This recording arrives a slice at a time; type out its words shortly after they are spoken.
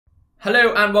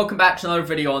Hello and welcome back to another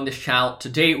video on this channel.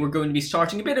 Today we're going to be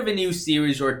starting a bit of a new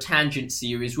series or a tangent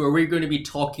series where we're going to be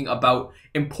talking about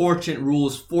important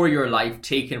rules for your life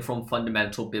taken from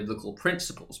fundamental biblical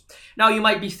principles. Now you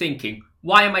might be thinking,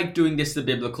 why am I doing this the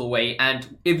biblical way?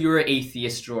 And if you're an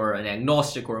atheist or an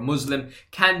agnostic or a Muslim,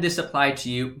 can this apply to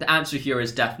you? The answer here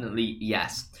is definitely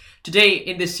yes. Today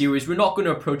in this series, we're not going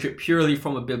to approach it purely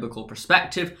from a biblical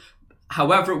perspective.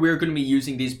 However, we're going to be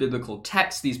using these biblical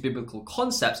texts, these biblical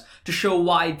concepts to show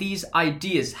why these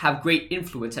ideas have great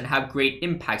influence and have great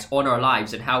impacts on our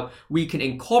lives and how we can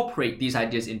incorporate these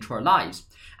ideas into our lives.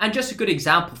 And just a good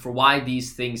example for why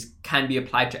these things can be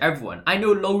applied to everyone. I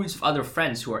know loads of other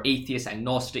friends who are atheists,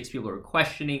 agnostics, people who are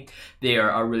questioning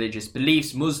their religious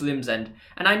beliefs, Muslims, and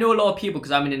I know a lot of people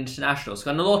because I'm an international. So,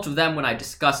 and a lot of them, when I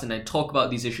discuss and I talk about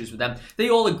these issues with them, they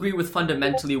all agree with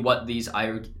fundamentally what these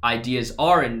ideas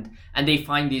are, and they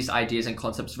find these ideas and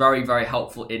concepts very, very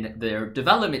helpful in their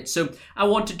development. So I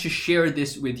wanted to share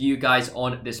this with you guys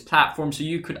on this platform so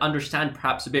you could understand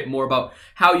perhaps a bit more about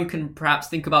how you can perhaps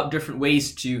think about different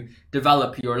ways to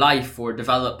develop your life or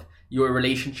develop your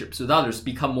relationships with others,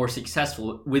 become more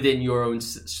successful within your own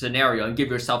scenario and give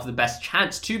yourself the best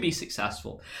chance to be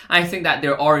successful. I think that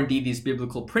there are indeed these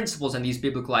biblical principles and these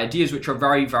biblical ideas which are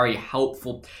very, very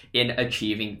helpful in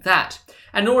achieving that.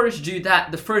 And in order to do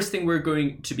that, the first thing we're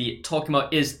going to be talking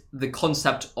about is the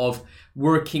concept of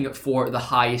working for the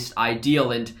highest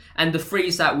ideal. And the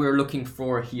phrase that we're looking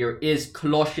for here is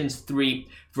Colossians 3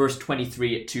 verse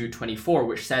 23 to 24,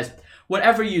 which says,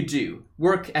 "Whatever you do,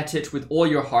 work at it with all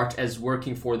your heart as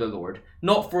working for the Lord,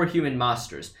 not for human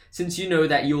masters, since you know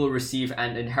that you will receive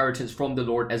an inheritance from the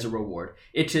Lord as a reward.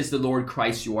 It is the Lord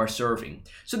Christ you are serving."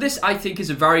 So this, I think, is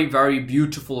a very, very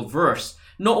beautiful verse.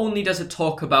 Not only does it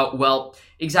talk about, well,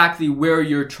 exactly where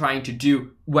you're trying to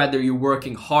do, whether you're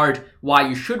working hard, why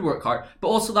you should work hard, but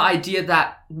also the idea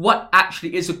that what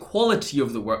actually is a quality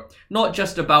of the work, not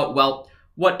just about, well,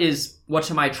 what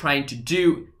am I trying to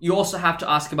do? You also have to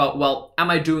ask about, well,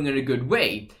 am I doing it in a good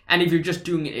way? And if you're just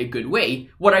doing it in a good way,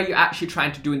 what are you actually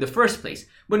trying to do in the first place?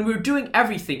 When we're doing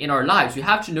everything in our lives, we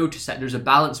have to notice that there's a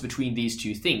balance between these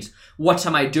two things. What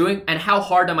am I doing and how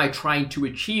hard am I trying to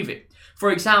achieve it? For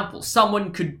example,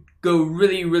 someone could go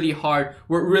really, really hard,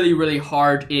 work really, really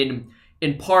hard in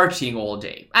partying all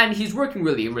day. And he's working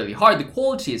really, really hard. The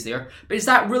quality is there. But is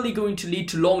that really going to lead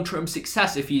to long-term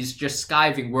success if he's just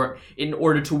skiving work in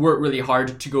order to work really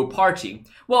hard to go partying?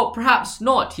 Well, perhaps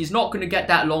not. He's not going to get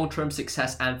that long-term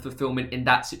success and fulfillment in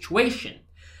that situation.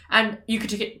 And you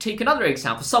could take another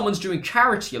example. Someone's doing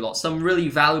charity a lot. Some really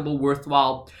valuable,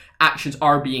 worthwhile actions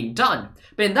are being done.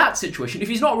 But in that situation, if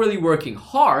he's not really working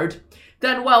hard,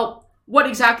 then, well, what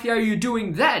exactly are you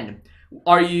doing then?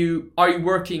 Are you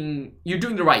working, you're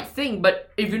doing the right thing,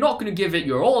 but if you're not going to give it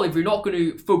your all, if you're not going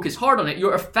to focus hard on it,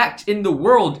 your effect in the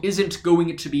world isn't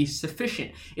going to be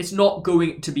sufficient. It's not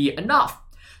going to be enough.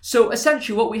 So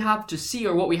essentially what we have to see,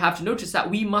 or what we have to notice, is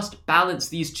that we must balance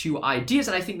these two ideas.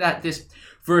 And I think that this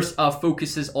verse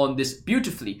focuses on this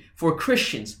beautifully. For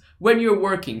Christians, when you're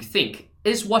working, think,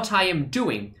 is what I am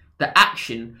doing, the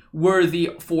action,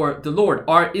 worthy for the Lord?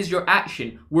 Or is your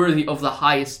action worthy of the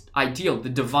highest ideal, the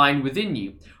divine within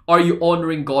you? Are you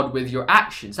honoring God with your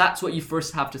actions? That's what you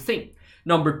first have to think.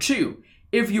 Number two,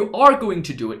 if you are going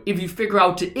to do it, if you figure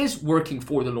out it is working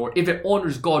for the Lord, if it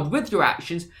honors God with your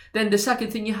actions, then the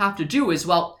second thing you have to do is,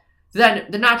 well,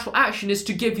 then the natural action is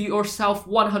to give yourself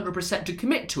 100% to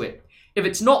commit to it. If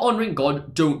it's not honoring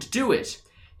God, don't do it.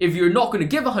 If you're not going to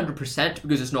give 100%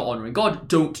 because it's not honoring God,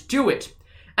 don't do it.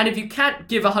 And if you can't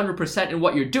give 100% in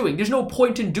what you're doing, there's no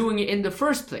point in doing it in the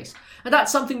first place. And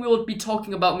that's something we will be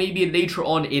talking about maybe later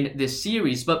on in this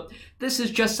series. But this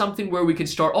is just something where we can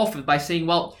start off with by saying,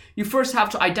 well, you first have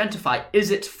to identify,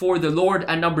 is it for the Lord?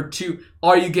 And number two,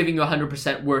 are you giving your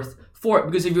 100% worth for it?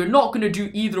 Because if you're not going to do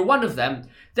either one of them,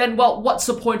 then, well, what's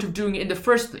the point of doing it in the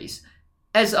first place?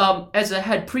 As a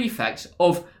head prefect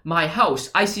of my house,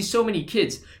 I see so many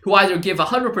kids who either give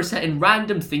 100% in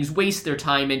random things, waste their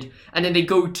time, and then they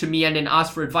go to me and then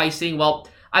ask for advice saying, well,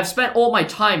 I've spent all my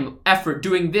time, effort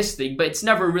doing this thing, but it's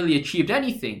never really achieved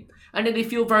anything. And then they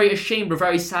feel very ashamed or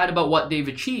very sad about what they've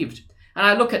achieved. And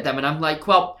I look at them and I'm like,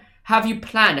 well, have you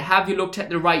planned? Have you looked at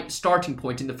the right starting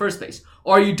point in the first place?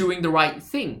 Are you doing the right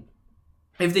thing?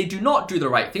 If they do not do the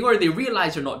right thing, or they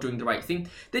realize they're not doing the right thing,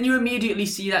 then you immediately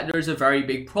see that there's a very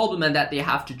big problem and that they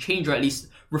have to change, or at least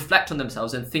reflect on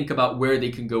themselves and think about where they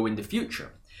can go in the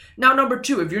future. Now, number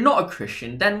two, if you're not a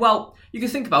Christian, then, well, you can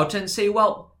think about it and say,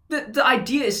 well, the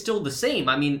idea is still the same.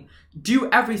 I mean, do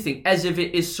everything as if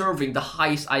it is serving the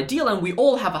highest ideal, and we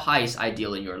all have a highest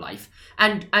ideal in your life.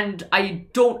 And I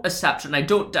don't accept, and I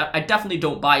definitely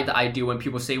don't buy the idea when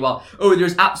people say, well, oh,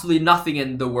 there's absolutely nothing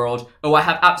in the world. Oh, I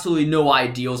have absolutely no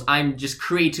ideals. I'm just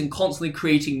constantly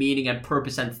creating meaning and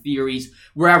purpose and theories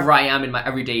wherever I am in my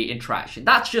everyday interaction.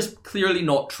 That's just clearly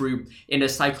not true in a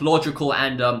psychological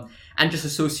and just a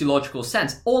sociological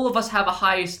sense. All of us have a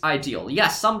highest ideal.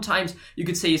 Yes, sometimes you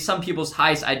could say some people's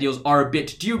highest ideals are a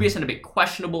bit dubious and a bit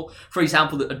questionable. For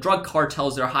example, the drug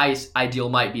cartels, their highest ideal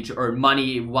might be to earn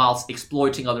money whilst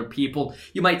exploiting other people.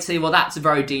 You might say, well, that's a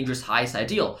very dangerous highest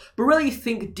ideal. But really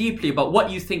think deeply about what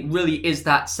you think really is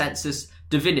that sensus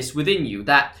divinis within you,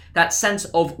 that sense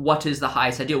of what is the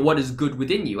highest ideal, what is good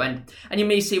within you. And you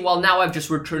may say, well, now I've just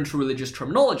returned to religious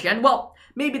terminology. And well,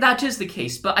 maybe that is the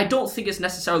case, but I don't think it's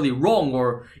necessarily wrong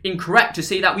or incorrect to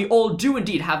say that we all do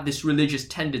indeed have this religious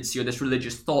tendency or this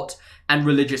religious thought and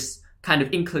religious kind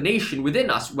of inclination within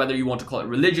us, whether you want to call it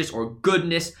religious or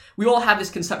goodness. We all have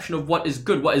this conception of what is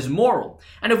good, what is moral.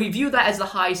 And if we view that as the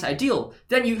highest ideal,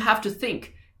 then you have to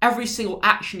think every single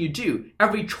action you do,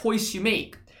 every choice you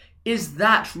make, is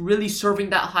that really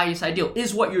serving that highest ideal?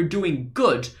 Is what you're doing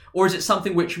good? Or is it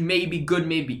something which may be good,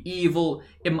 may be evil?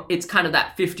 It's kind of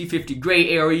that 50-50 gray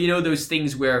area. You know, those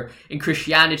things where in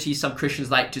Christianity, some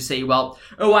Christians like to say, well,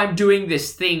 oh, I'm doing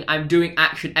this thing. I'm doing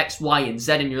action X, Y, and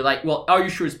Z. And you're like, well, are you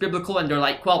sure it's biblical? And they're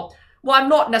like, well, I'm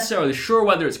not necessarily sure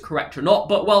whether it's correct or not,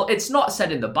 but well, it's not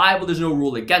said in the Bible. There's no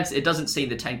rule against it. It doesn't say in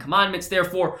the Ten Commandments.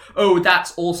 Therefore, oh,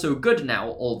 that's also good now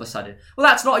all of a sudden. Well,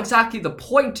 that's not exactly the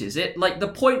point, is it? Like, the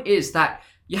point is that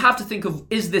you have to think of,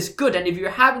 is this good? And if you're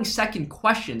having second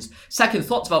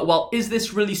thoughts about, well, is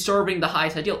this really serving the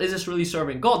highest ideal? Is this really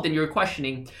serving God? Then your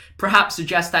questioning perhaps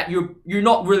suggests that you're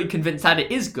not really convinced that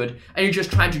it is good, and you're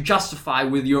just trying to justify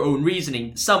with your own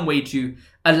reasoning some way to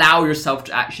allow yourself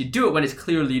to actually do it when it's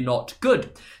clearly not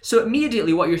good. So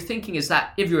immediately what you're thinking is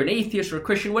that if you're an atheist or a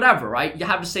Christian, whatever, right? You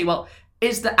have to say, well,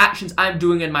 is the actions I'm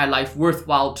doing in my life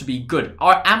worthwhile to be good?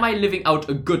 Or am I living out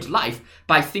a good life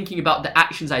by thinking about the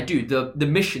actions I do, the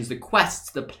missions, the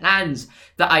quests, the plans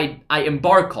that I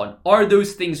embark on? Are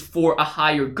those things for a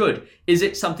higher good? Is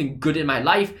it something good in my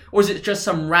life? Or is it just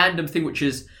some random thing which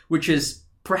is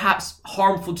perhaps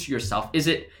harmful to yourself? Is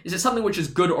it something which is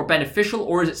good or beneficial,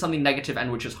 or is it something negative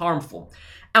and which is harmful?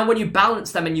 And when you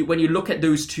balance them and when you look at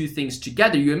those two things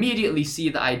together, you immediately see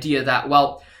the idea that,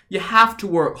 well, you have to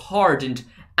work hard,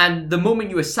 and the moment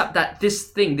you accept that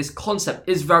this concept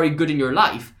is very good in your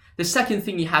life, the second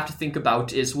thing you have to think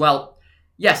about is, well,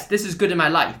 yes, this is good in my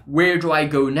life. Where do I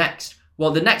go next?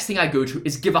 Well, the next thing I go to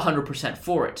is give 100%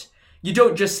 for it. You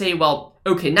don't just say, well,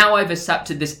 okay, now I've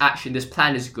accepted this action, this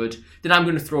plan is good, then I'm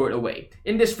going to throw it away.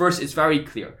 In this verse, it's very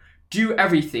clear. Do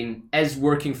everything as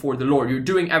working for the Lord. You're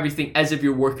doing everything as if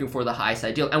you're working for the highest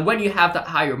ideal. And when you have that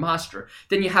higher master,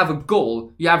 then you have a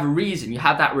goal, you have a reason, you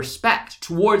have that respect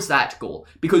towards that goal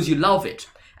because you love it.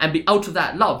 And out of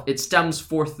that love, it stems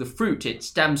forth the fruit. It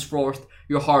stems forth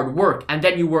your hard work. And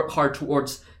then you work hard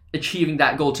towards achieving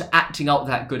that goal, to acting out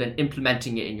that good and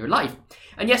implementing it in your life.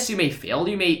 And yes, you may fail,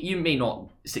 you may not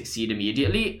succeed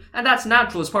immediately, and that's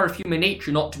natural. It's part of human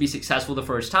nature not to be successful the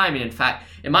first time. And in fact,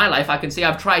 in my life, I can say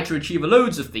I've tried to achieve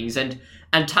loads of things, and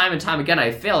time again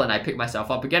I fail and I pick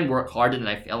myself up again, work hard and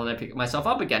I fail and I pick myself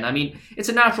up again. I mean, it's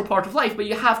a natural part of life, but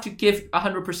you have to give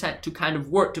 100% to kind of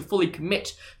work, to fully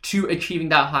commit to achieving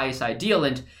that highest ideal.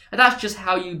 And that's just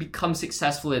how you become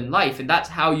successful in life, and that's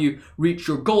how you reach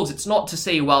your goals. It's not to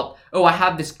say, well, oh, I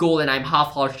have this goal and I'm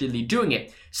half-heartedly doing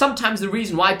it. Sometimes the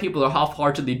reason why people are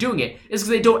half-heartedly doing it is because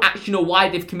they don't actually know why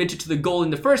they've committed to the goal in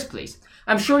the first place.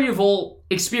 I'm sure you've all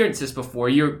experienced this before.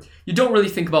 You don't really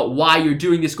think about why you're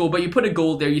doing this goal, but you put a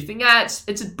goal there, you think,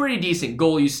 it's a pretty decent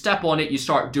goal, you step on it, you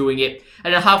start doing it,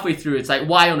 and then halfway through it's like,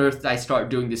 why on earth did I start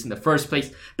doing this in the first place?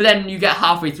 But then you get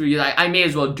halfway through, you're like, I may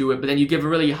as well do it, but then you give a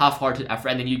really half-hearted effort,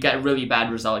 and then you get a really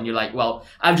bad result, and you're like, well,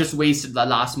 I've just wasted the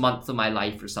last month of my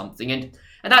life or something. And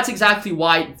that's exactly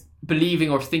why believing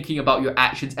or thinking about your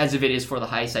actions as if it is for the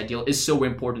highest ideal is so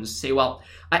important, to say, well,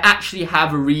 I actually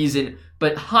have a reason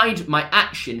behind my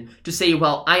action to say,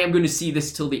 well, I am going to see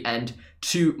this till the end,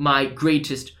 to my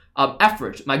greatest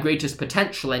effort, my greatest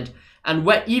potential. And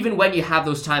even when you have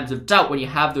those times of doubt, when you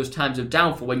have those times of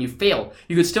downfall, when you fail,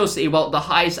 you could still say, well, the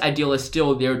highest ideal is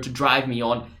still there to drive me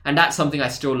on, and that's something I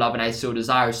still love and I still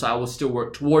desire, so I will still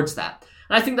work towards that.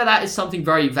 And I think that is something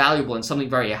very valuable and something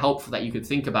very helpful that you could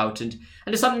think about, and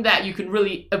it's something that you can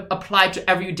really apply to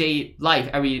everyday life,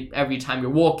 every time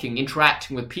you're walking,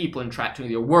 interacting with people, interacting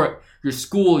with your work, your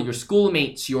school, your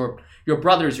schoolmates, your your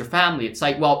brothers, your family. It's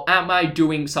like, well, am I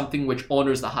doing something which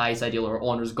honors the highest ideal or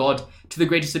honors God to the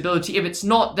greatest ability? If it's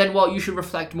not, then, well, you should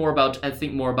reflect more about and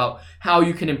think more about how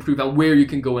you can improve and where you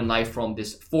can go in life from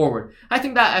this forward. I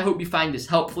hope you find this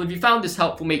helpful. If you found this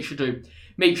helpful, make sure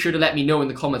to let me know in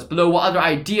the comments below what other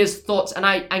ideas, thoughts,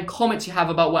 and comments you have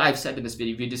about what I've said in this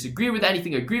video. If you disagree with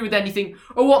anything, agree with anything,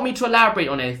 or want me to elaborate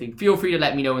on anything, feel free to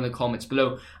let me know in the comments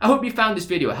below. I hope you found this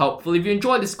video helpful. If you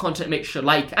enjoyed this content, make sure to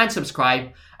like and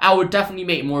subscribe. I will definitely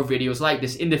make more videos like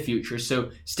this in the future, so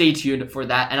stay tuned for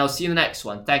that, and I'll see you in the next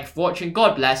one. Thank you for watching.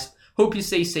 God bless. Hope you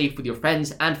stay safe with your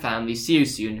friends and family. See you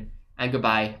soon, and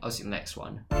goodbye. I'll see you in the next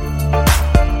one.